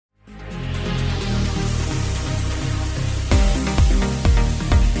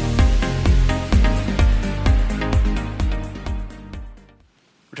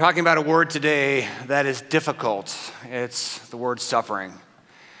We're talking about a word today that is difficult. It's the word suffering.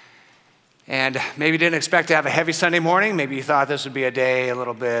 And maybe you didn't expect to have a heavy Sunday morning. Maybe you thought this would be a day a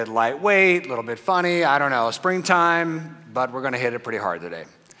little bit lightweight, a little bit funny. I don't know, springtime, but we're going to hit it pretty hard today.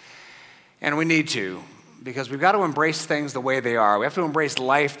 And we need to, because we've got to embrace things the way they are. We have to embrace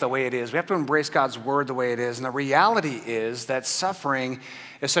life the way it is. We have to embrace God's word the way it is. And the reality is that suffering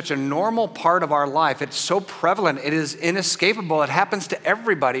is such a normal part of our life. It's so prevalent. It is inescapable. It happens to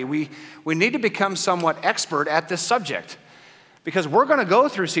everybody. We need to become somewhat expert at this subject because we're going to go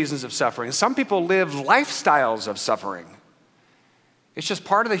through seasons of suffering. Some people live lifestyles of suffering. It's just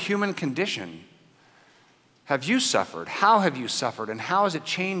part of the human condition. Have you suffered? How have you suffered? And how has it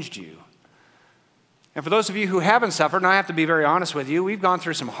changed you? And for those of you who haven't suffered, and I have to be very honest with you, we've gone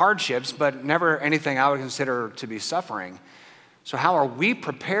through some hardships, but never anything I would consider to be suffering. So how are we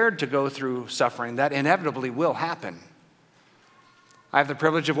prepared to go through suffering that inevitably will happen? I have the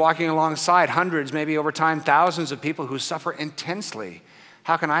privilege of walking alongside hundreds, maybe over time, thousands of people who suffer intensely.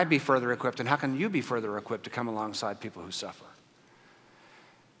 How can I be further equipped, and how can you be further equipped to come alongside people who suffer?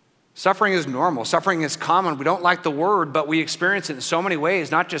 Suffering is normal. Suffering is common. We don't like the word, but we experience it in so many ways,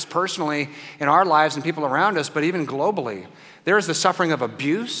 not just personally in our lives and people around us, but even globally. There is the suffering of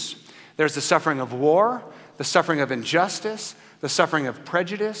abuse. There's the suffering of war, the suffering of injustice, the suffering of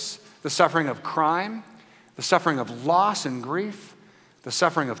prejudice, the suffering of crime, the suffering of loss and grief, the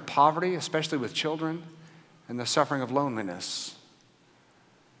suffering of poverty, especially with children, and the suffering of loneliness.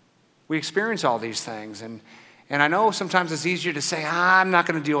 We experience all these things, and I know sometimes it's easier to say, I'm not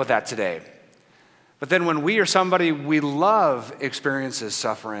going to deal with that today. But then when we or somebody we love experiences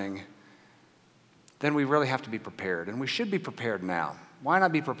suffering, then we really have to be prepared, and we should be prepared now. Why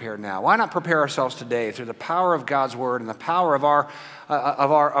not be prepared now? Why not prepare ourselves today through the power of God's word and the power of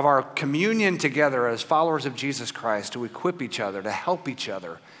our communion together as followers of Jesus Christ to equip each other, to help each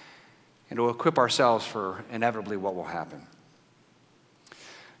other, and to equip ourselves for inevitably what will happen.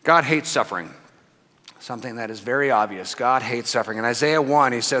 God hates suffering, something that is very obvious. God hates suffering. In Isaiah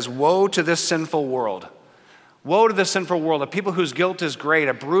 1, he says, "Woe to this sinful world. Woe to this sinful world, a people whose guilt is great,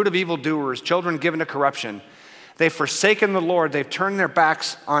 a brood of evildoers, children given to corruption. They've forsaken the Lord. They've turned their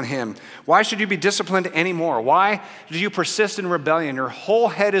backs on him. Why should you be disciplined anymore? Why do you persist in rebellion? Your whole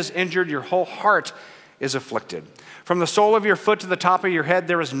head is injured. Your whole heart is afflicted. From the sole of your foot to the top of your head,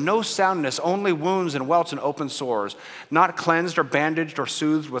 there is no soundness, only wounds and welts and open sores, not cleansed or bandaged or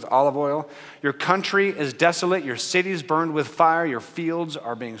soothed with olive oil. Your country is desolate. Your cities burned with fire. Your fields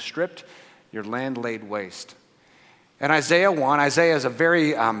are being stripped. Your land laid waste." And Isaiah is a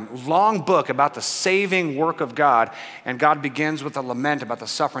very long book about the saving work of God, and God begins with a lament about the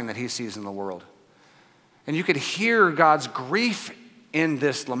suffering that he sees in the world. And you could hear God's grief in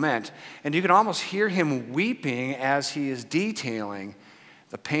this lament, and you can almost hear him weeping as he is detailing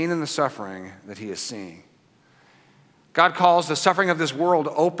the pain and the suffering that he is seeing. God calls the suffering of this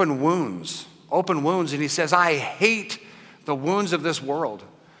world open wounds, and he says, "I hate the wounds of this world."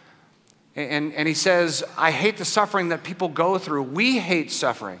 And he says, "I hate the suffering that people go through." We hate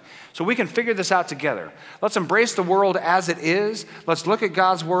suffering. So we can figure this out together. Let's embrace the world as it is. Let's look at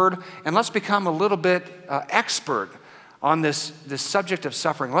God's word, and let's become a little bit expert on this subject of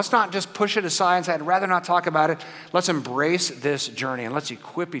suffering. Let's not just push it aside and say, "I'd rather not talk about it." Let's embrace this journey, and let's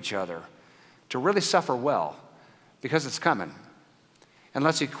equip each other to really suffer well, because it's coming. And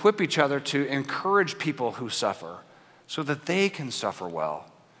let's equip each other to encourage people who suffer so that they can suffer well.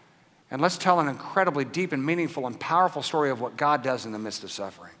 And let's tell an incredibly deep and meaningful and powerful story of what God does in the midst of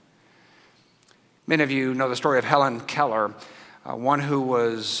suffering. Many of you know the story of Helen Keller, one who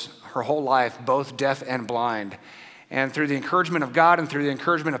was her whole life both deaf and blind. And through the encouragement of God and through the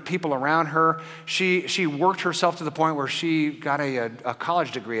encouragement of people around her, she worked herself to the point where she got a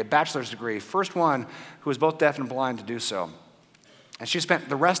college degree, a bachelor's degree, first one who was both deaf and blind to do so. And she spent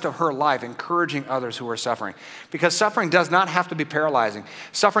the rest of her life encouraging others who were suffering. Because suffering does not have to be paralyzing.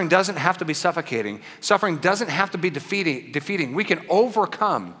 Suffering doesn't have to be suffocating. Suffering doesn't have to be defeating. We can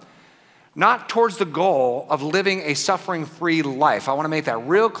overcome, not towards the goal of living a suffering-free life. I want to make that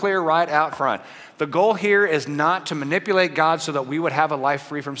real clear right out front. The goal here is not to manipulate God so that we would have a life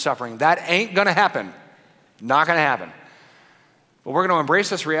free from suffering. That ain't going to happen. Not going to happen. But we're going to embrace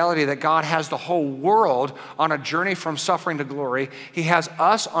this reality that God has the whole world on a journey from suffering to glory. He has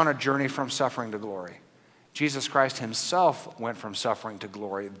us on a journey from suffering to glory. Jesus Christ himself went from suffering to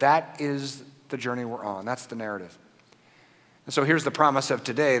glory. That is the journey we're on. That's the narrative. And so here's the promise of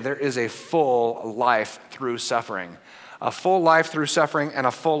today. There is a full life through suffering. A full life through suffering and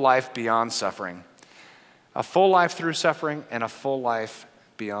a full life beyond suffering. A full life through suffering and a full life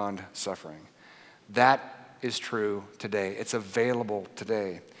beyond suffering. That is true today. It's available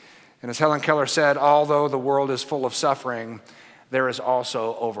today. And as Helen Keller said, although the world is full of suffering, there is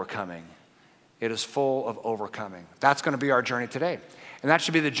also overcoming. It is full of overcoming. That's going to be our journey today. And that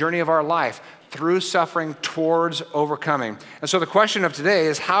should be the journey of our life, through suffering towards overcoming. And so the question of today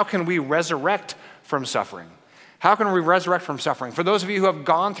is, how can we resurrect from suffering? How can we resurrect from suffering? For those of you who have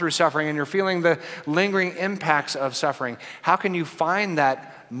gone through suffering and you're feeling the lingering impacts of suffering, how can you find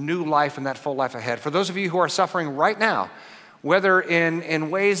that new life and that full life ahead? For those of you who are suffering right now, whether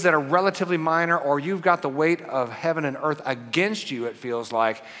in ways that are relatively minor or you've got the weight of heaven and earth against you, it feels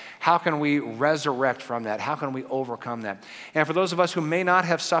like, how can we resurrect from that? How can we overcome that? And for those of us who may not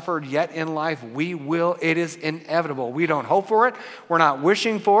have suffered yet in life, we will. It is inevitable. We don't hope for it. We're not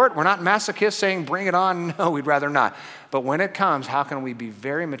wishing for it. We're not masochists saying, bring it on. No, we'd rather not. But when it comes, how can we be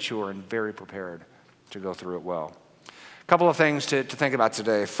very mature and very prepared to go through it well? A couple of things to think about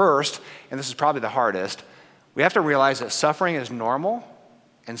today. First, and this is probably the hardest, we have to realize that suffering is normal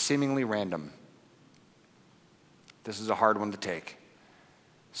and seemingly random. This is a hard one to take.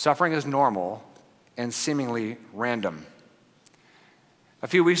 Suffering is normal and seemingly random. A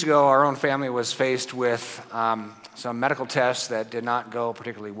few weeks ago, our own family was faced with some medical tests that did not go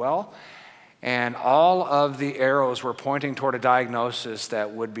particularly well, and all of the arrows were pointing toward a diagnosis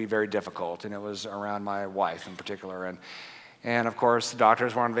that would be very difficult, and it was around my wife in particular. And of course, the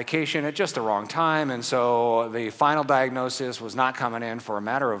doctors were on vacation at just the wrong time, and so the final diagnosis was not coming in for a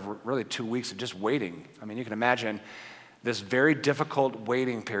matter of really 2 weeks of just waiting. I mean, you can imagine this very difficult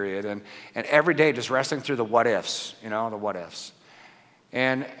waiting period, and every day just wrestling through the what ifs, the what ifs.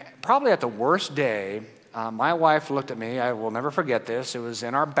 And probably at the worst day, my wife looked at me. I will never forget this. It was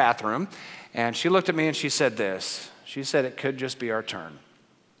in our bathroom, and she looked at me and she said this. She said, "It could just be our turn."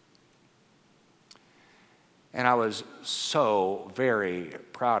 And I was so very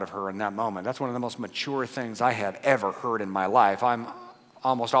proud of her in that moment. That's one of the most mature things I had ever heard in my life. I'm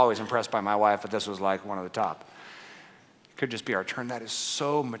almost always impressed by my wife, but this was like one of the top. It could just be our turn. That is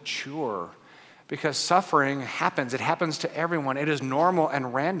so mature, because suffering happens. It happens to everyone. It is normal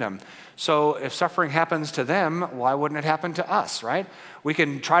and random. So if suffering happens to them, why wouldn't it happen to us, right? We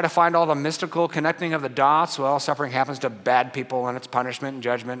can try to find all the mystical connecting of the dots. Well, suffering happens to bad people and it's punishment and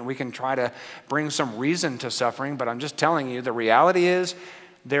judgment. And we can try to bring some reason to suffering, but I'm just telling you, the reality is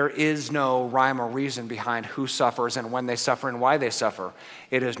there is no rhyme or reason behind who suffers and when they suffer and why they suffer.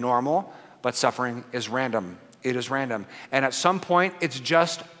 It is normal, but suffering is random. It is random. And at some point, it's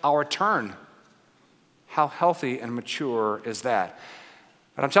just our turn. How healthy and mature is that?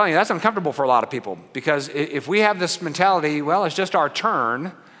 But I'm telling you, that's uncomfortable for a lot of people, because if we have this mentality, well, it's just our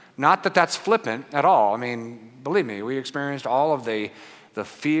turn, not that that's flippant at all. I mean, believe me, we experienced all of the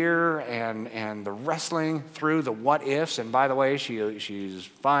fear and the wrestling through the what ifs. And by the way, she's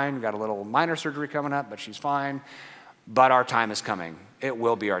fine. We've got a little minor surgery coming up, but she's fine. But our time is coming. It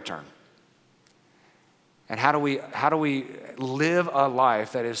will be our turn. And how do we live a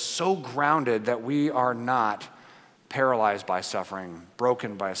life that is so grounded that we are not paralyzed by suffering,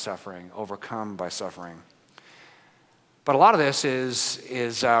 broken by suffering, overcome by suffering? But a lot of this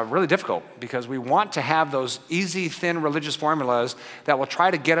is really difficult, because we want to have those easy, thin religious formulas that will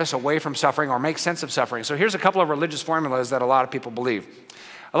try to get us away from suffering or make sense of suffering. So here's a couple of religious formulas that a lot of people believe.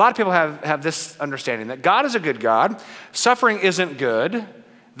 A lot of people have this understanding that God is a good God, suffering isn't good,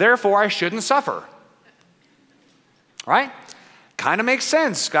 therefore I shouldn't suffer. Right? Kind of makes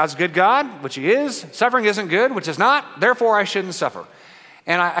sense. God's a good God, which he is. Suffering isn't good, which is not. Therefore, I shouldn't suffer.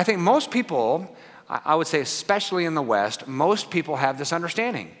 And I think most people, I would say especially in the West, most people have this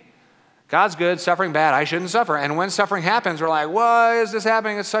understanding. God's good, suffering bad, I shouldn't suffer. And when suffering happens, we're like, why is this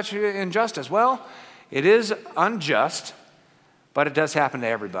happening? It's such injustice. Well, it is unjust, but it does happen to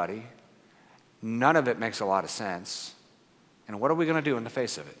everybody. None of it makes a lot of sense. And what are we going to do in the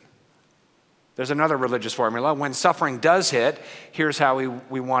face of it? There's another religious formula. When suffering does hit, here's how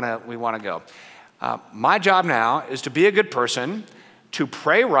we want to go. My job now is to be a good person, to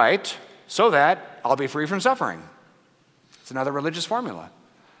pray right, so that I'll be free from suffering. It's another religious formula.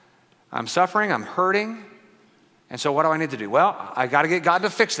 I'm suffering, I'm hurting, and so what do I need to do? Well, I got to get God to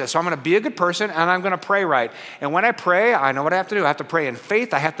fix this. So I'm going to be a good person, and I'm going to pray right. And when I pray, I know what I have to do. I have to pray in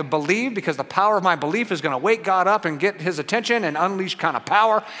faith. I have to believe, because the power of my belief is going to wake God up and get his attention and unleash kind of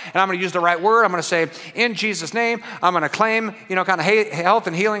power. And I'm going to use the right word. I'm going to say, in Jesus' name, I'm going to claim, kind of health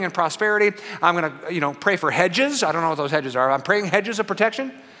and healing and prosperity. I'm going to, pray for hedges. I don't know what those hedges are. I'm praying hedges of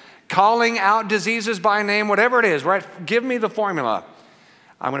protection, calling out diseases by name, whatever it is, right? Give me the formula.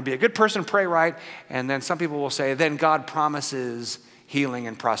 I'm going to be a good person, pray right, and then some people will say, then God promises healing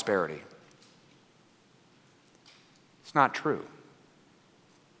and prosperity. It's not true.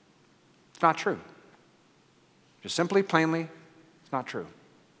 It's not true. Just simply, plainly, it's not true.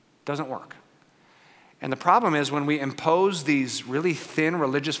 Doesn't work. And the problem is when we impose these really thin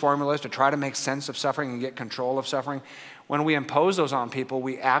religious formulas to try to make sense of suffering and get control of suffering, when we impose those on people,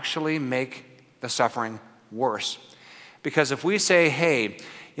 we actually make the suffering worse. Because if we say, hey,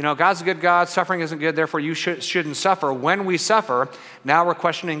 God's a good God, suffering isn't good, therefore you shouldn't suffer. When we suffer, now we're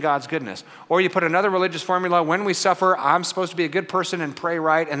questioning God's goodness. Or you put another religious formula, when we suffer, I'm supposed to be a good person and pray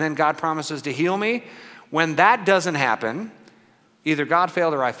right, and then God promises to heal me. When that doesn't happen, either God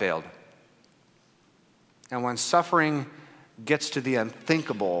failed or I failed. And when suffering gets to the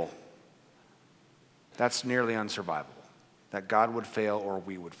unthinkable, that's nearly unsurvivable, that God would fail or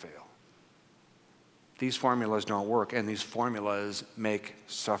we would fail. These formulas don't work, and these formulas make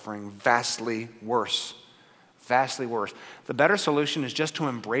suffering vastly worse. Vastly worse. The better solution is just to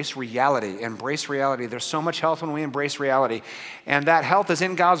embrace reality. Embrace reality. There's so much health when we embrace reality. And that health is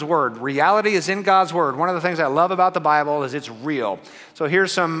in God's Word. Reality is in God's Word. One of the things I love about the Bible is it's real. So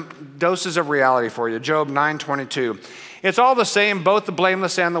here's some doses of reality for you. Job 9:22. It's all the same, both the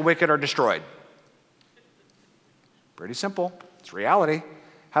blameless and the wicked are destroyed. Pretty simple. It's reality.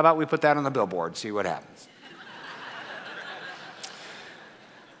 How about we put that on the billboard, see what happens.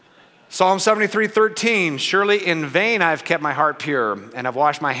 Psalm 73:13, surely in vain I've kept my heart pure and have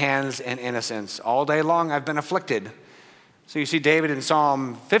washed my hands in innocence. All day long I've been afflicted. So you see David in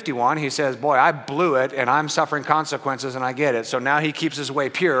Psalm 51, he says, boy, I blew it and I'm suffering consequences and I get it. So now he keeps his way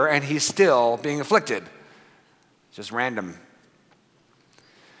pure and he's still being afflicted. It's just random.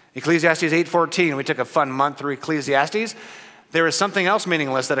 Ecclesiastes 8:14, we took a fun month through Ecclesiastes. There is something else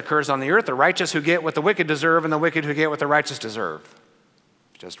meaningless that occurs on the earth, the righteous who get what the wicked deserve and the wicked who get what the righteous deserve.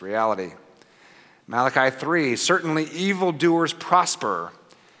 Just reality. Malachi 3, certainly evildoers prosper,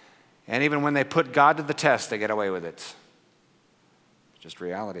 and even when they put God to the test, they get away with it. Just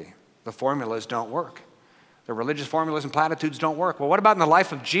reality. The formulas don't work. The religious formulas and platitudes don't work. Well, what about in the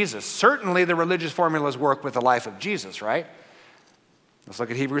life of Jesus? Certainly the religious formulas work with the life of Jesus, right? Let's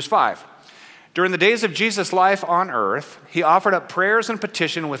look at Hebrews 5. During the days of Jesus' life on earth, he offered up prayers and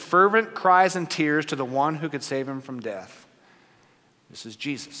petition with fervent cries and tears to the one who could save him from death. This is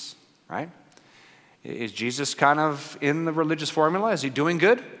Jesus, right? Is Jesus kind of in the religious formula? Is he doing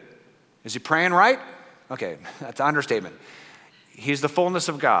good? Is he praying right? Okay, that's an understatement. He's the fullness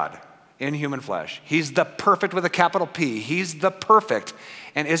of God in human flesh. He's the perfect with a capital P. He's the perfect.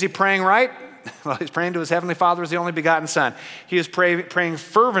 And is he praying right? Well, he's praying to his heavenly Father as the only begotten Son. He is praying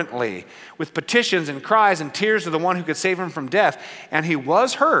fervently with petitions and cries and tears to the one who could save him from death. And he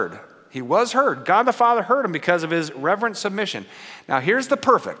was heard. He was heard. God the Father heard him because of his reverent submission. Now here's the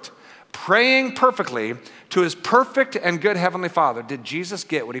perfect. Praying perfectly to his perfect and good heavenly Father. Did Jesus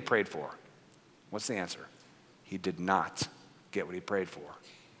get what he prayed for? What's the answer? He did not get what he prayed for.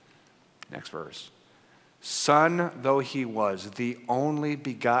 Next verse. Son though he was, the only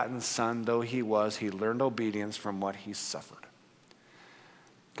begotten Son though he was, he learned obedience from what he suffered.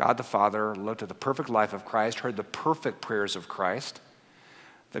 God the Father looked at the perfect life of Christ, heard the perfect prayers of Christ.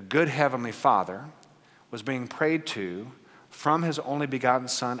 The good heavenly Father was being prayed to from his only begotten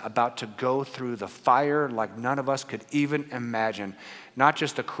Son, about to go through the fire like none of us could even imagine. Not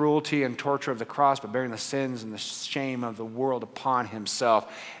just the cruelty and torture of the cross, but bearing the sins and the shame of the world upon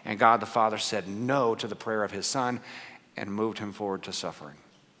himself. And God the Father said no to the prayer of his Son and moved him forward to suffering.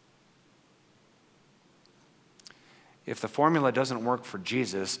 If the formula doesn't work for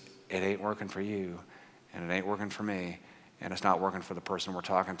Jesus, it ain't working for you, and it ain't working for me, and it's not working for the person we're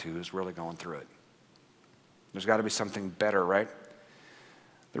talking to who's really going through it. There's got to be something better, right?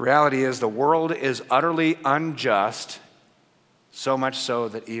 The reality is the world is utterly unjust, so much so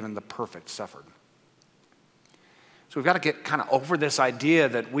that even the perfect suffered. So we've got to get kind of over this idea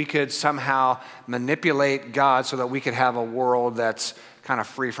that we could somehow manipulate God so that we could have a world that's kind of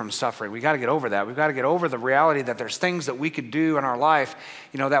free from suffering. We've got to get over that. We've got to get over the reality that there's things that we could do in our life,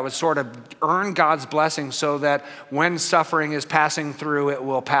 that would sort of earn God's blessing so that when suffering is passing through, it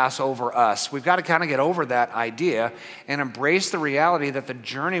will pass over us. We've got to kind of get over that idea and embrace the reality that the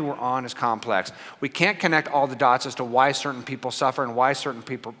journey we're on is complex. We can't connect all the dots as to why certain people suffer and why certain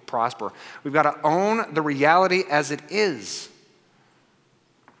people prosper. We've got to own the reality as it is.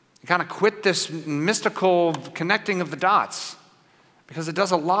 You kind of quit this mystical connecting of the dots, because it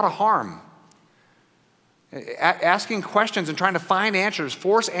does a lot of harm. Asking questions and trying to find answers,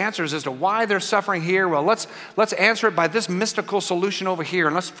 force answers as to why they're suffering here. Well, let's answer it by this mystical solution over here,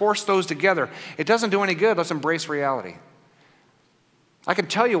 and let's force those together. It doesn't do any good. Let's embrace reality. I can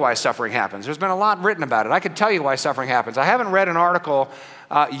tell you why suffering happens. There's been a lot written about it. I can tell you why suffering happens. I haven't read an article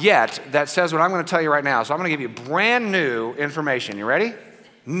yet that says what I'm going to tell you right now. So I'm going to give you brand new information. You ready?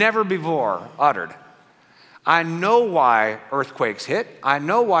 Never before uttered. I know why earthquakes hit. I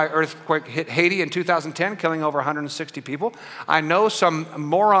know why earthquake hit Haiti in 2010, killing over 160 people. I know some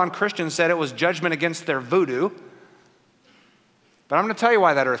moron Christians said it was judgment against their voodoo. But I'm going to tell you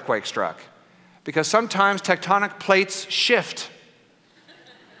why that earthquake struck. Because sometimes tectonic plates shift.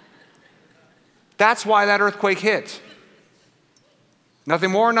 That's why that earthquake hit. Nothing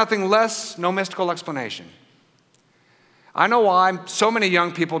more, nothing less, no mystical explanation. I know why so many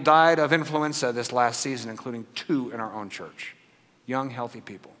young people died of influenza this last season, including 2 in our own church. Young, healthy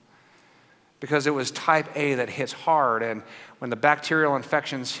people. Because it was type A that hits hard, and when the bacterial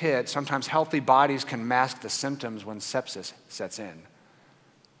infections hit, sometimes healthy bodies can mask the symptoms when sepsis sets in.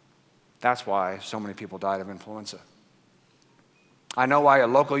 That's why so many people died of influenza. I know why a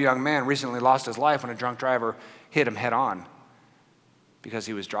local young man recently lost his life when a drunk driver hit him head on. Because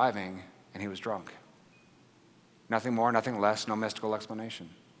he was driving and he was drunk. Nothing more, nothing less, no mystical explanation.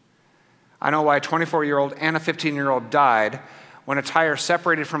 I know why a 24-year-old and a 15-year-old died when a tire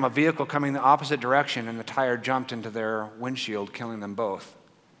separated from a vehicle coming the opposite direction and the tire jumped into their windshield, killing them both.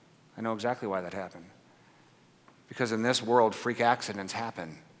 I know exactly why that happened. Because in this world, freak accidents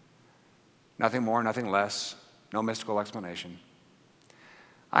happen. Nothing more, nothing less, no mystical explanation.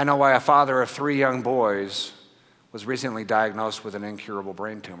 I know why a father of 3 young boys was recently diagnosed with an incurable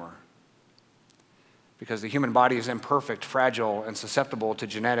brain tumor. Because the human body is imperfect, fragile, and susceptible to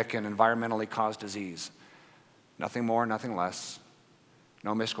genetic and environmentally caused disease. Nothing more, nothing less.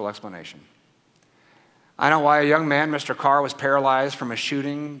 No mystical explanation. I know why a young man, Mr. Carr, was paralyzed from a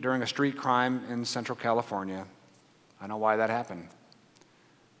shooting during a street crime in Central California. I know why that happened.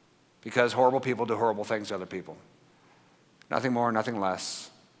 Because horrible people do horrible things to other people. Nothing more, nothing less.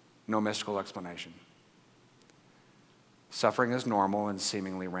 No mystical explanation. Suffering is normal and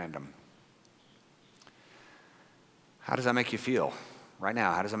seemingly random. How does that make you feel? Right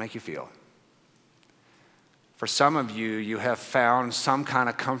now, how does that make you feel? For some of you, you have found some kind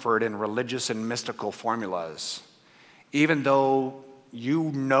of comfort in religious and mystical formulas. Even though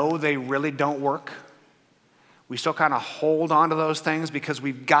you know they really don't work, we still kind of hold on to those things because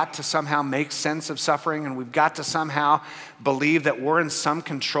we've got to somehow make sense of suffering, and we've got to somehow believe that we're in some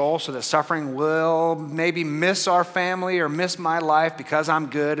control so that suffering will maybe miss our family or miss my life because I'm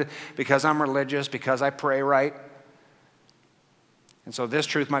good, because I'm religious, because I pray right. And so this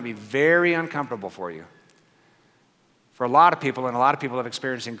truth might be very uncomfortable for you. For a lot of people, and a lot of people have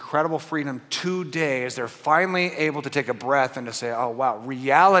experienced incredible freedom today as they're finally able to take a breath and to say, oh wow,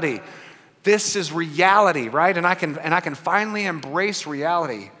 reality. This is reality, right? And I can finally embrace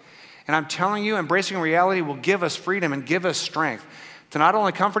reality. And I'm telling you, embracing reality will give us freedom and give us strength to not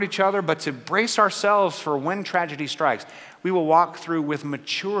only comfort each other, but to brace ourselves for when tragedy strikes. We will walk through with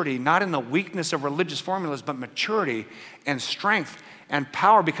maturity, not in the weakness of religious formulas, but maturity and strength and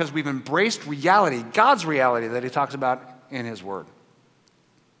power because we've embraced reality, God's reality that he talks about in his word.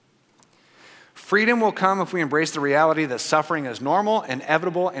 Freedom will come if we embrace the reality that suffering is normal,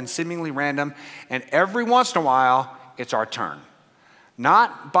 inevitable, and seemingly random, and every once in a while, it's our turn.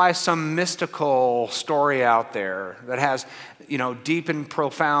 Not by some mystical story out there that has, deep and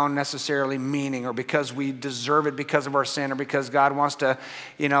profound necessarily meaning, or because we deserve it because of our sin, or because God wants to,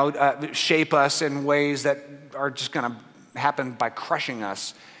 shape us in ways that are just going to happen by crushing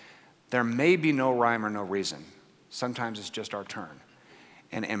us. There may be no rhyme or no reason. Sometimes it's just our turn.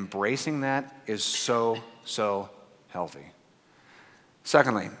 And embracing that is so, so healthy.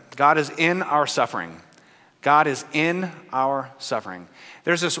 Secondly, God is in our suffering. God is in our suffering.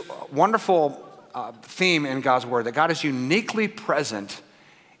 There's this wonderful theme in God's word that God is uniquely present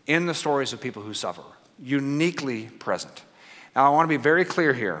in the stories of people who suffer. Uniquely present. Now, I want to be very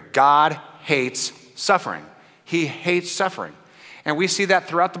clear here. God hates suffering. He hates suffering. And we see that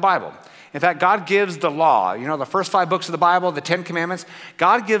throughout the Bible. In fact, God gives the law. The first 5 books of the Bible, the 10 Commandments,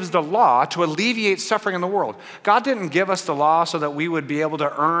 God gives the law to alleviate suffering in the world. God didn't give us the law so that we would be able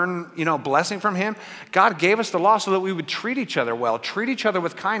to earn, blessing from him. God gave us the law so that we would treat each other well, treat each other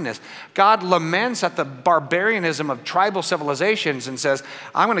with kindness. God laments at the barbarianism of tribal civilizations and says,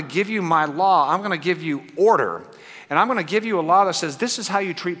 I'm going to give you my law. I'm going to give you order. And I'm going to give you a law that says this is how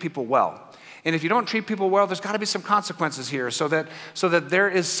you treat people well. And if you don't treat people well, there's got to be some consequences here so that there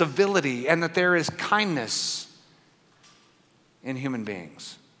is civility and that there is kindness in human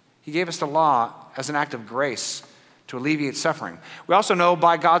beings. He gave us the law as an act of grace to alleviate suffering. We also know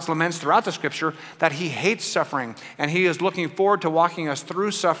by God's laments throughout the scripture that he hates suffering, and he is looking forward to walking us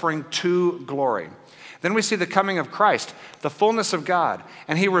through suffering to glory. Then we see the coming of Christ, the fullness of God,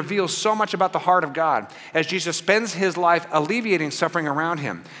 and he reveals so much about the heart of God as Jesus spends his life alleviating suffering around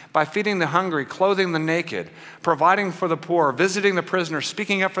him by feeding the hungry, clothing the naked, providing for the poor, visiting the prisoners,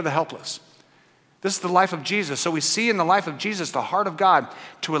 speaking up for the helpless. This is the life of Jesus. So we see in the life of Jesus the heart of God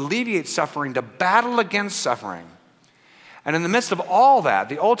to alleviate suffering, to battle against suffering. And in the midst of all that,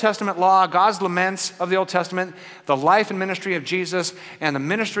 the Old Testament law, God's laments of the Old Testament, the life and ministry of Jesus, and the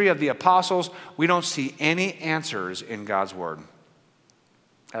ministry of the apostles, we don't see any answers in God's word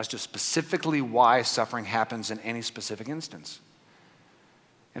as to specifically why suffering happens in any specific instance.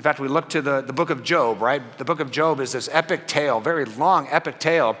 In fact, we look to the book of Job, right? The book of Job is this epic tale, very long epic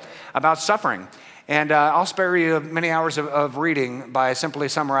tale about suffering. And I'll spare you many hours of reading by simply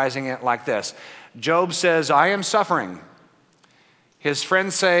summarizing it like this. Job says, I am suffering. His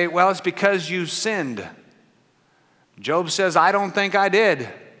friends say, well, it's because you sinned. Job says, I don't think I did.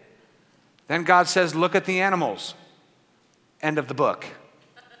 Then God says, look at the animals. End of the book.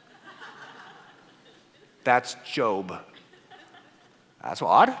 That's Job. That's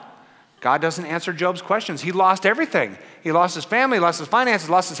odd. God doesn't answer Job's questions. He lost everything. He lost his family, lost his finances,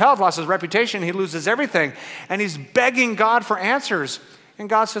 lost his health, lost his reputation. He loses everything. And he's begging God for answers. And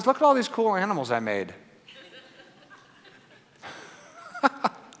God says, look at all these cool animals I made.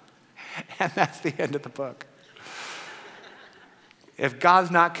 And that's the end of the book. If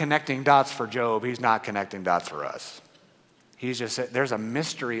God's not connecting dots for Job, he's not connecting dots for us. He's just, there's a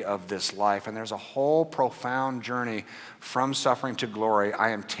mystery of this life, and there's a whole profound journey from suffering to glory. I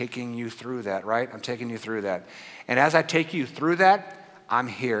am taking you through that, right? I'm taking you through that. And as I take you through that, I'm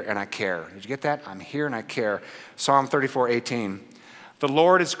here and I care. Did you get that? I'm here and I care. Psalm 34:18. The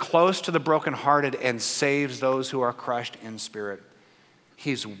Lord is close to the brokenhearted and saves those who are crushed in spirit.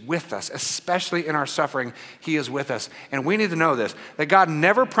 He's with us, especially in our suffering. He is with us. And we need to know this, that God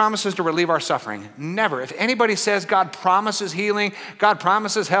never promises to relieve our suffering. Never. If anybody says God promises healing, God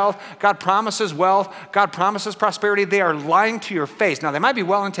promises health, God promises wealth, God promises prosperity, they are lying to your face. Now, they might be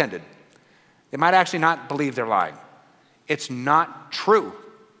well-intended. They might actually not believe they're lying. It's not true.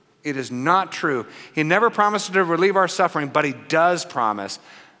 It is not true. He never promises to relieve our suffering, but he does promise,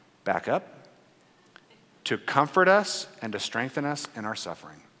 back up, to comfort us and to strengthen us in our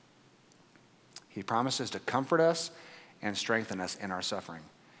suffering. He promises to comfort us and strengthen us in our suffering.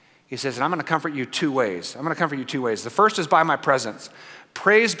 He says, and I'm going to comfort you two ways. I'm going to comfort you two ways. The first is by my presence.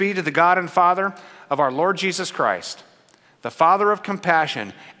 Praise be to the God and Father of our Lord Jesus Christ, the Father of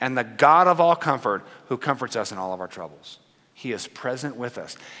compassion and the God of all comfort, who comforts us in all of our troubles. He is present with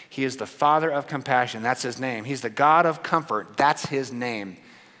us. He is the Father of compassion. That's his name. He's the God of comfort. That's his name.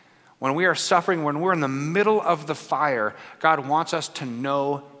 When we are suffering, when we're in the middle of the fire, God wants us to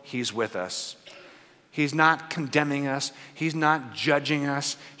know he's with us. He's not condemning us. He's not judging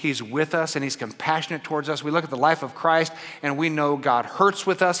us. He's with us and he's compassionate towards us. We look at the life of Christ and we know God hurts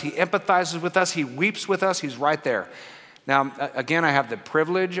with us. He empathizes with us. He weeps with us. He's right there. Now, again, I have the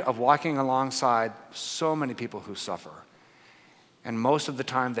privilege of walking alongside so many people who suffer. And most of the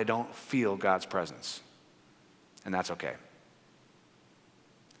time, they don't feel God's presence. And that's okay.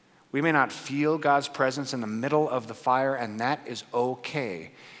 We may not feel God's presence in the middle of the fire, and that is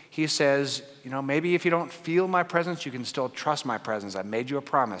okay. He says, maybe if you don't feel my presence, you can still trust my presence. I made you a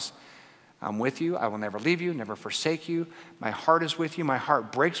promise. I'm with you. I will never leave you, never forsake you. My heart is with you. My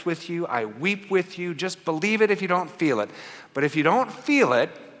heart breaks with you. I weep with you. Just believe it if you don't feel it. But if you don't feel it,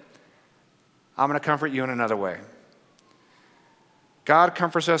 I'm going to comfort you in another way. God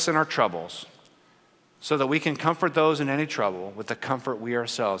comforts us in our troubles, so that we can comfort those in any trouble with the comfort we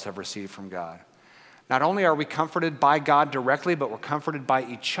ourselves have received from God. Not only are we comforted by God directly, but we're comforted by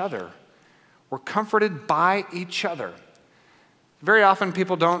each other. We're comforted by each other. Very often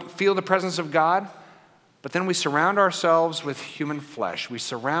people don't feel the presence of God, but then we surround ourselves with human flesh. We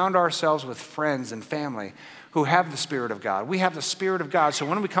surround ourselves with friends and family who have the Spirit of God. We have the Spirit of God. So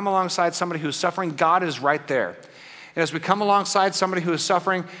when we come alongside somebody who's suffering, God is right there. And as we come alongside somebody who is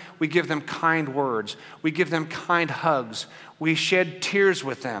suffering, we give them kind words. We give them kind hugs. We shed tears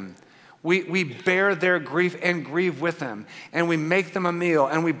with them. We bear their grief and grieve with them. And we make them a meal.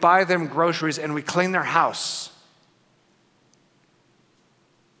 And we buy them groceries. And we clean their house.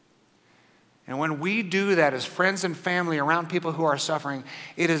 And when we do that as friends and family around people who are suffering,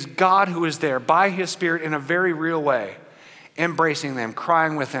 it is God who is there by his Spirit in a very real way, embracing them,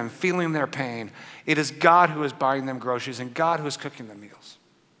 crying with them, feeling their pain. It is God who is buying them groceries and God who is cooking them meals.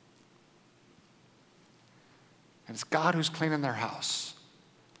 And it's God who's cleaning their house.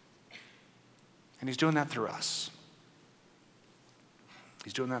 And he's doing that through us.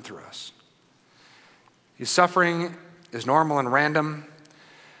 He's doing that through us. His suffering is normal and random,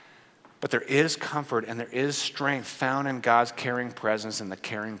 but there is comfort and there is strength found in God's caring presence and the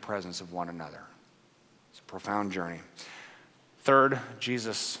caring presence of one another. It's a profound journey. Third,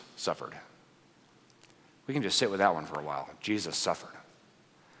 Jesus suffered. We can just sit with that one for a while. Jesus suffered.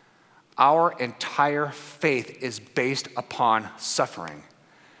 Our entire faith is based upon suffering.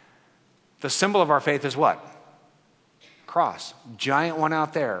 The symbol of our faith is what? Cross. Giant one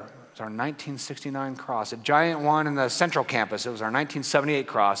out there. It's our 1969 cross. A giant one in the central campus. It was our 1978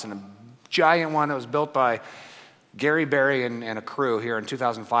 cross. And a giant one that was built by Gary Berry and a crew here in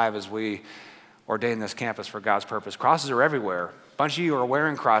 2005 as we ordained this campus for God's purpose. Crosses are everywhere. A bunch of you are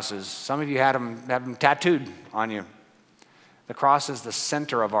wearing crosses. Some of you have them tattooed on you. The cross is the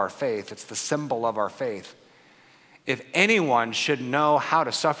center of our faith. It's the symbol of our faith. If anyone should know how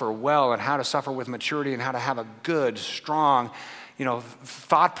to suffer well and how to suffer with maturity and how to have a good, strong,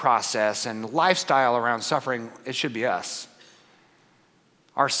 thought process and lifestyle around suffering, it should be us.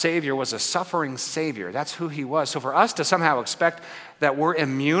 Our Savior was a suffering Savior. That's who he was. So for us to somehow expect that we're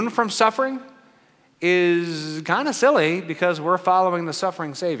immune from suffering is kind of silly because we're following the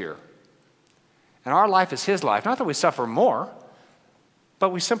suffering Savior. And our life is his life. Not that we suffer more, but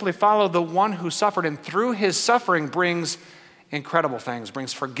we simply follow the one who suffered, and through his suffering brings incredible things,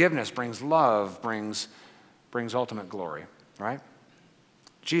 brings forgiveness, brings love, brings ultimate glory, right?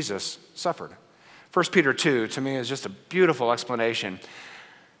 Jesus suffered. 1 Peter 2, to me, is just a beautiful explanation.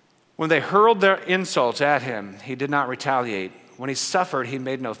 When they hurled their insults at him, he did not retaliate. When he suffered, he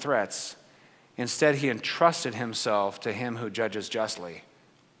made no threats. Instead, he entrusted himself to him who judges justly.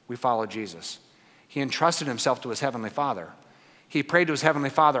 We follow Jesus. He entrusted himself to his heavenly Father. He prayed to his heavenly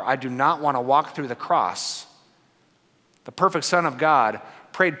Father, I do not want to walk through the cross. The perfect Son of God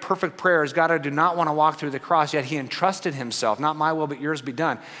prayed perfect prayers. God, I do not want to walk through the cross, yet he entrusted himself. Not my will, but yours be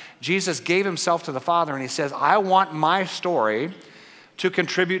done. Jesus gave himself to the Father, and he says, I want my story to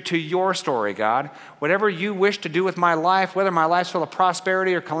contribute to your story, God. Whatever you wish to do with my life, whether my life's full of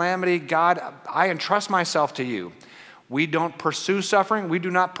prosperity or calamity, God, I entrust myself to you. We don't pursue suffering. We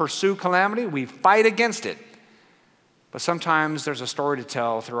do not pursue calamity. We fight against it. But sometimes there's a story to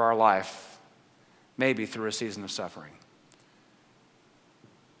tell through our life, maybe through a season of suffering.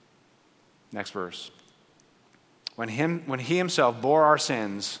 Next verse. When he himself bore our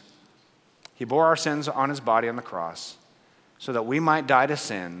sins, he bore our sins on his body on the cross so that we might die to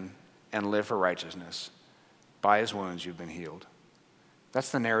sin and live for righteousness. By his wounds you've been healed.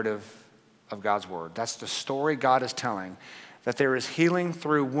 That's the narrative of God's word. That's the story God is telling, that there is healing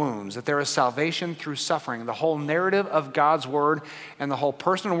through wounds, that there is salvation through suffering. The whole narrative of God's word and the whole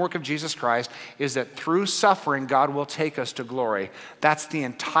personal work of Jesus Christ is that through suffering, God will take us to glory. That's the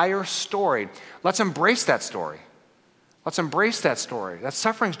entire story. Let's embrace that story. Let's embrace that story. That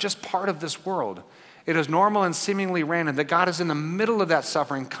suffering is just part of this world. It is normal and seemingly random, that God is in the middle of that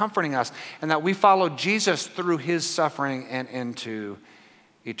suffering, comforting us, and that we follow Jesus through his suffering and into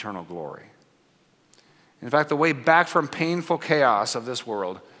eternal glory. In fact, the way back from painful chaos of this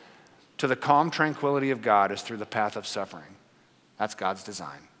world to the calm tranquility of God is through the path of suffering. That's God's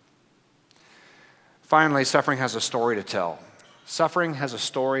design. Finally, suffering has a story to tell. Suffering has a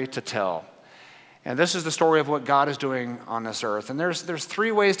story to tell. And this is the story of what God is doing on this earth. And there's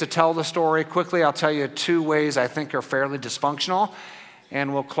three ways to tell the story. Quickly, I'll tell you two ways I think are fairly dysfunctional.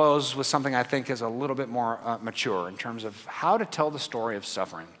 And we'll close with something I think is a little bit more mature in terms of how to tell the story of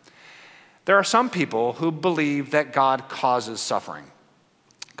suffering. There are some people who believe that God causes suffering.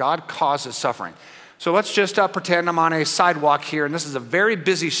 God causes suffering. So let's just pretend I'm on a sidewalk here, and this is a very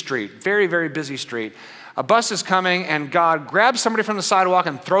busy street, very, very busy street. A bus is coming, and God grabs somebody from the sidewalk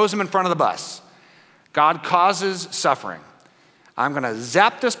and throws them in front of the bus. God causes suffering. I'm going to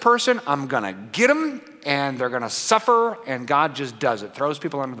zap this person, I'm going to get them, and they're going to suffer, and God just does it, throws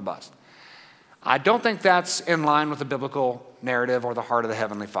people under the bus. I don't think that's in line with the biblical narrative or the heart of the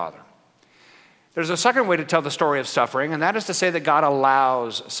Heavenly Father. There's a second way to tell the story of suffering, and that is to say that God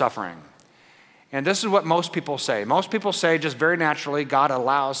allows suffering. And this is what most people say. Most people say just very naturally, God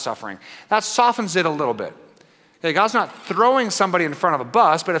allows suffering. That softens it a little bit. Okay, God's not throwing somebody in front of a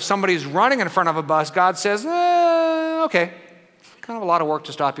bus, but if somebody's running in front of a bus, God says, okay, kind of a lot of work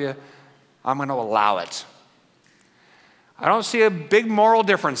to stop you. I'm going to allow it. I don't see a big moral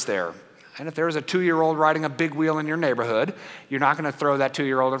difference there. And if there's a 2-year-old riding a big wheel in your neighborhood, you're not going to throw that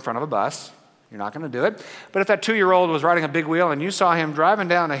 2-year-old in front of a bus. You're not going to do it. But if that 2-year-old was riding a big wheel and you saw him driving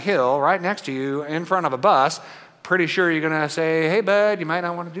down a hill right next to you in front of a bus, pretty sure you're going to say, hey, bud, you might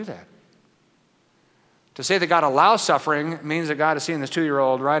not want to do that. To say that God allows suffering means that God is seeing this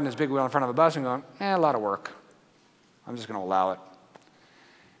 2-year-old riding his big wheel in front of a bus and going, a lot of work. I'm just going to allow it.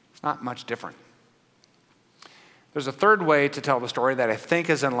 It's not much different. There's a third way to tell the story that I think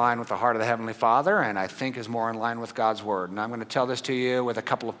is in line with the heart of the Heavenly Father and I think is more in line with God's Word. And I'm going to tell this to you with a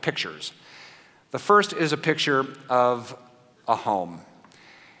couple of pictures. The first is a picture of a home.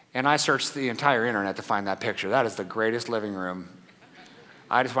 And I searched the entire internet to find that picture. That is the greatest living room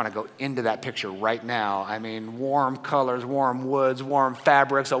I just want to go into that picture right now. I mean, warm colors, warm woods, warm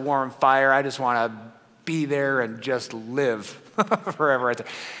fabrics, a warm fire. I just want to be there and just live forever right there.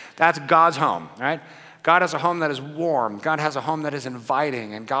 That's God's home, right? God has a home that is warm. God has a home that is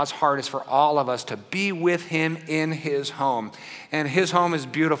inviting. And God's heart is for all of us to be with him in his home. And his home is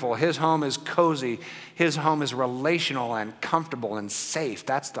beautiful. His home is cozy. His home is relational and comfortable and safe.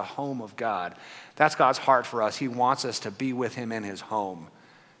 That's the home of God. That's God's heart for us. He wants us to be with him in his home.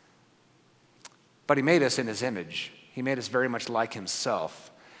 But he made us in his image. He made us very much like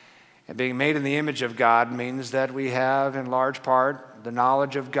himself. And being made in the image of God means that we have, in large part, the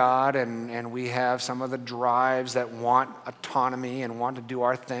knowledge of God, and we have some of the drives that want autonomy and want to do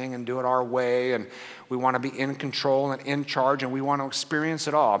our thing and do it our way, and we want to be in control and in charge, and we want to experience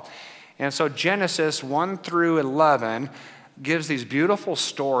it all. And so Genesis 1 through 11 gives these beautiful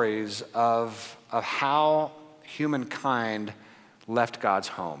stories of how humankind left God's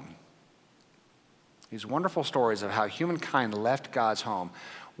home. These wonderful stories of how humankind left God's home.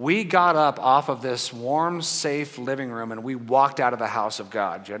 We got up off of this warm, safe living room and we walked out of the house of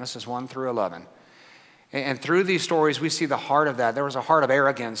God, Genesis 1 through 11. And through these stories, we see the heart of that. There was a heart of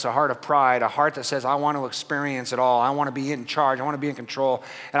arrogance, a heart of pride, a heart that says, I want to experience it all. I want to be in charge. I want to be in control.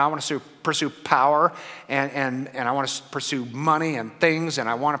 And I want to pursue power. And I want to pursue money and things. And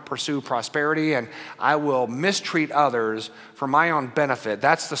I want to pursue prosperity. And I will mistreat others for my own benefit.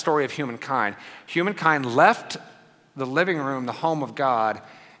 That's the story of humankind. Humankind left the living room, the home of God,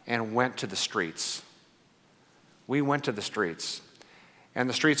 and went to the streets. We went to the streets. And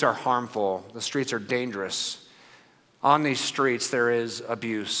the streets are harmful. The streets are dangerous. On these streets, there is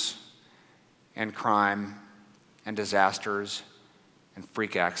abuse and crime and disasters and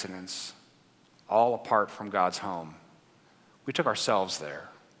freak accidents, all apart from God's home. We took ourselves there.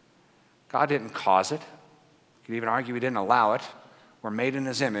 God didn't cause it. You could even argue he didn't allow it. We're made in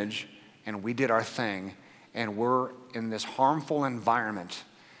his image, and we did our thing, and we're in this harmful environment.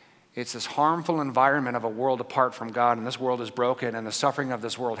 It's this harmful environment of a world apart from God, and this world is broken, and the suffering of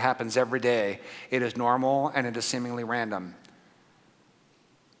this world happens every day. It is normal, and it is seemingly random.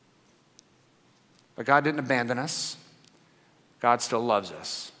 But God didn't abandon us. God still loves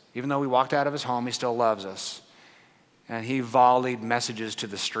us. Even though we walked out of his home, he still loves us. And he volleyed messages to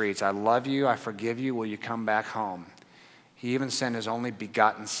the streets. I love you. I forgive you. Will you come back home? He even sent his only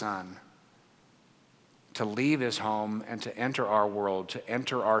begotten son to leave his home and to enter our world, to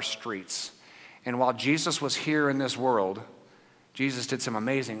enter our streets. And while Jesus was here in this world, Jesus did some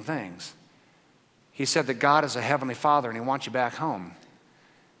amazing things. He said that God is a heavenly Father and he wants you back home.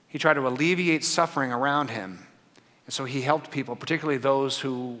 He tried to alleviate suffering around him. And so he helped people, particularly those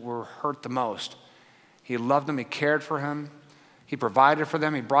who were hurt the most. He loved them, he cared for them, he provided for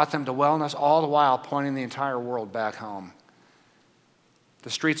them, he brought them to wellness, all the while pointing the entire world back home. The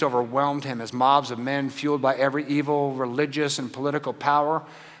streets overwhelmed him as mobs of men fueled by every evil, religious, and political power.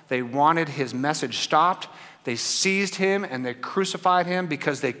 They wanted his message stopped. They seized him and they crucified him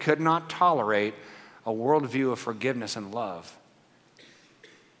because they could not tolerate a worldview of forgiveness and love.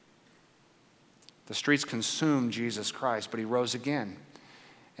 The streets consumed Jesus Christ, but he rose again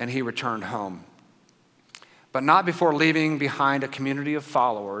and he returned home. But not before leaving behind a community of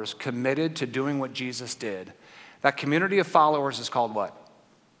followers committed to doing what Jesus did. That community of followers is called what?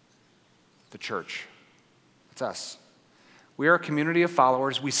 The church. It's us. We are a community of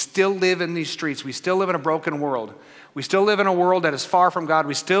followers. We still live in these streets. We still live in a broken world. We still live in a world that is far from God.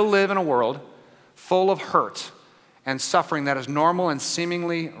 We still live in a world full of hurt and suffering that is normal and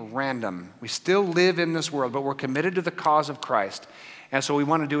seemingly random. We still live in this world, but we're committed to the cause of Christ. And so we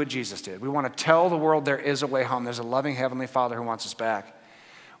want to do what Jesus did. We want to tell the world there is a way home. There's a loving heavenly Father who wants us back.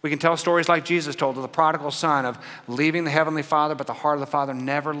 We can tell stories like Jesus told of the prodigal son, of leaving the heavenly Father, but the heart of the Father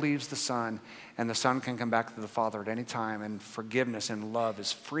never leaves the Son, and the Son can come back to the Father at any time, and forgiveness and love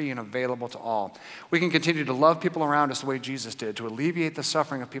is free and available to all. We can continue to love people around us the way Jesus did, to alleviate the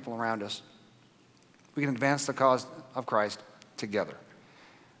suffering of people around us. We can advance the cause of Christ together.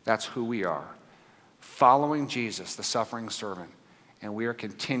 That's who we are, following Jesus, the suffering servant, and we are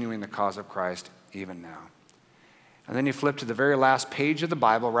continuing the cause of Christ even now. And then you flip to the very last page of the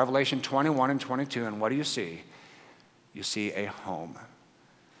Bible, Revelation 21 and 22, and what do you see? You see a home.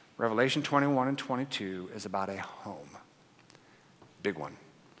 Revelation 21 and 22 is about a home. Big one.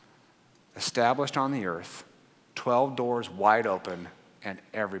 Established on the earth, 12 doors wide open, and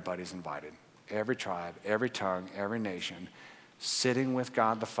everybody's invited. Every tribe, every tongue, every nation, sitting with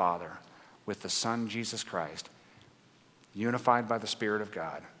God the Father, with the Son, Jesus Christ, unified by the Spirit of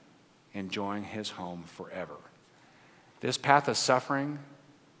God, enjoying his home forever. This path of suffering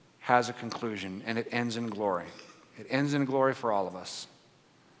has a conclusion, and it ends in glory. It ends in glory for all of us.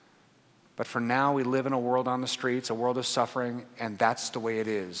 But for now, we live in a world on the streets, a world of suffering, and that's the way it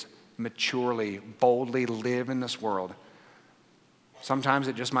is. Maturely, boldly live in this world. Sometimes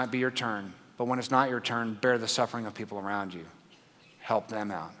it just might be your turn, but when it's not your turn, bear the suffering of people around you. Help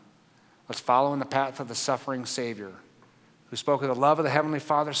them out. Let's follow in the path of the suffering Savior, who spoke of the love of the Heavenly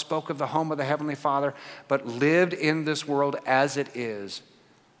Father, spoke of the home of the Heavenly Father, but lived in this world as it is,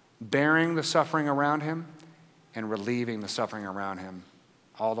 bearing the suffering around him and relieving the suffering around him,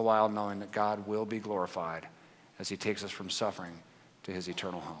 all the while knowing that God will be glorified as he takes us from suffering to his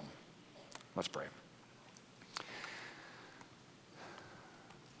eternal home. Let's pray.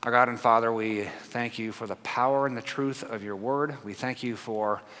 Our God and Father, we thank you for the power and the truth of your word. We thank you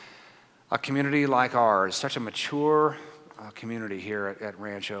for a community like ours, such a mature community here at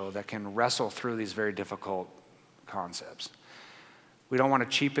Rancho that can wrestle through these very difficult concepts. We don't want to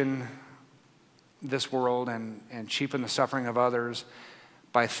cheapen this world and cheapen the suffering of others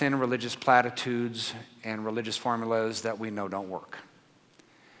by thin religious platitudes and religious formulas that we know don't work.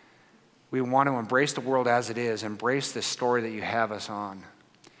 We want to embrace the world as it is, embrace this story that you have us on.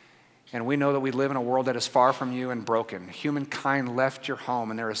 And we know that we live in a world that is far from you and broken. Humankind left your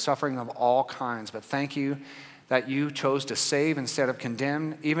home, and there is suffering of all kinds. But thank you that you chose to save instead of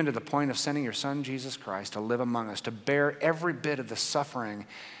condemn, even to the point of sending your Son, Jesus Christ, to live among us, to bear every bit of the suffering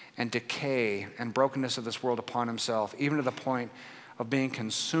and decay and brokenness of this world upon himself, even to the point of being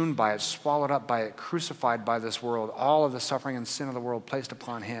consumed by it, swallowed up by it, crucified by this world, all of the suffering and sin of the world placed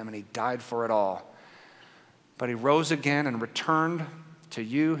upon him, and he died for it all. But he rose again and returned to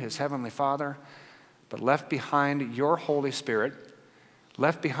you, his heavenly Father, but left behind your Holy Spirit,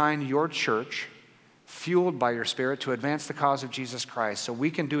 left behind your church, fueled by your Spirit to advance the cause of Jesus Christ, so we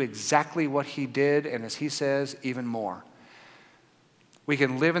can do exactly what he did, and as he says, even more. We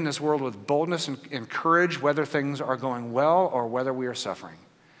can live in this world with boldness and courage, whether things are going well or whether we are suffering.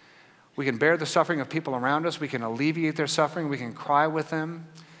 We can bear the suffering of people around us. We can alleviate their suffering. We can cry with them.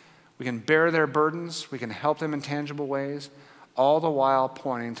 We can bear their burdens. We can help them in tangible ways, all the while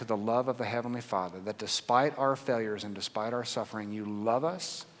pointing to the love of the Heavenly Father, that despite our failures and despite our suffering, you love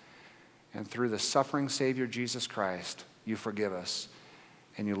us, and through the suffering Savior, Jesus Christ, you forgive us,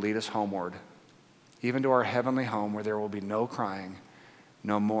 and you lead us homeward, even to our heavenly home where there will be no crying,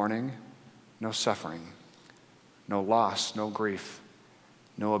 no mourning, no suffering, no loss, no grief,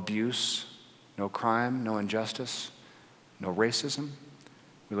 no abuse, no crime, no injustice, no racism.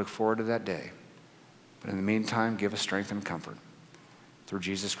 We look forward to that day. But in the meantime, give us strength and comfort through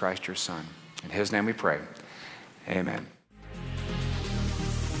Jesus Christ, your Son. In his name we pray. Amen.